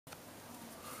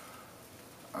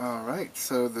Alright,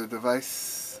 so the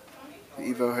device, the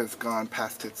Evo, has gone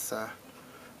past its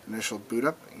initial boot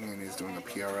up and is doing a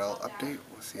PRL update.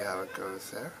 We'll see how it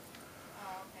goes there.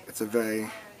 It's a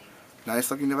very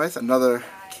nice looking device. Another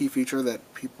key feature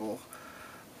that people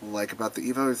like about the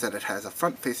Evo is that it has a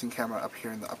front facing camera up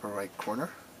here in the upper right corner,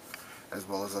 as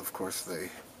well as of course the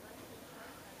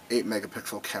 8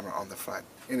 megapixel camera on the front,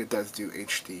 and it does do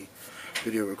HD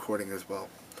video recording as well.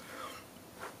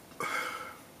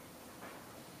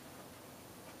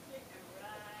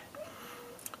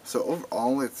 So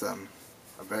overall, it's a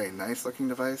very nice looking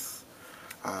device.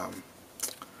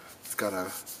 It's got a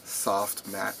soft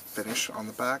matte finish on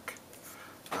the back,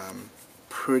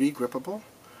 pretty grippable.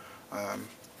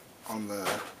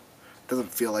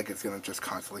 Doesn't feel like it's gonna just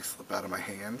constantly slip out of my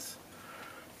hands,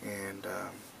 and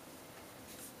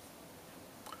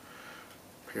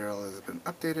PRL has been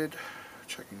updated.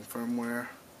 Checking firmware,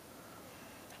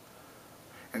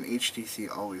 and Htc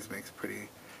always makes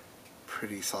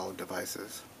pretty solid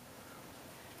devices.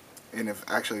 And if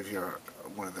you're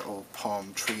one of the old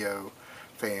Palm Trio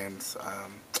fans,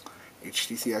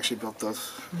 HTC actually built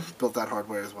that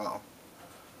hardware as well.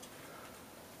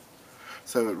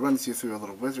 So it runs you through a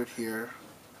little wizard here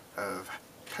of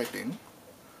typing,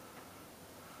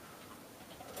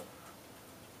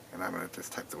 and I'm going to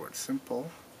just type the word simple.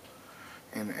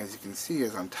 And as you can see,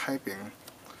 as I'm typing,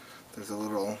 there's a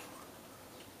little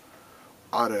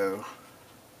auto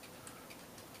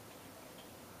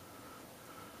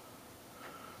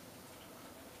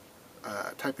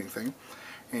typing thing,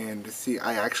 and to see,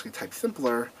 I actually type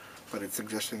simpler, but it's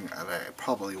suggesting that I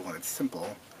probably want it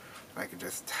simple. I can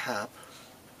just tap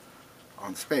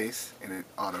on space and it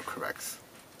auto corrects.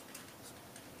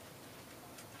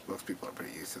 Most people are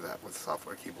pretty used to that with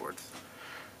software keyboards.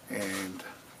 And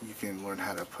you can learn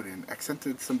how to put in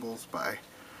accented symbols by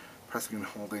pressing and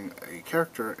holding a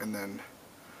character and then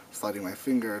sliding my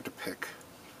finger to pick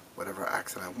whatever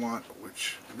accent I want,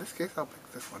 which in this case I'll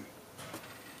pick this one.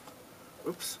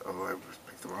 Oops, oh, I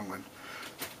picked the wrong one.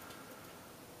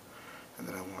 And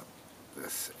then I want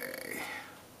this A.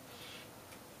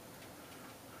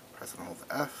 Press and hold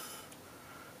the F.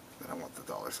 Then I want the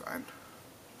 $sign.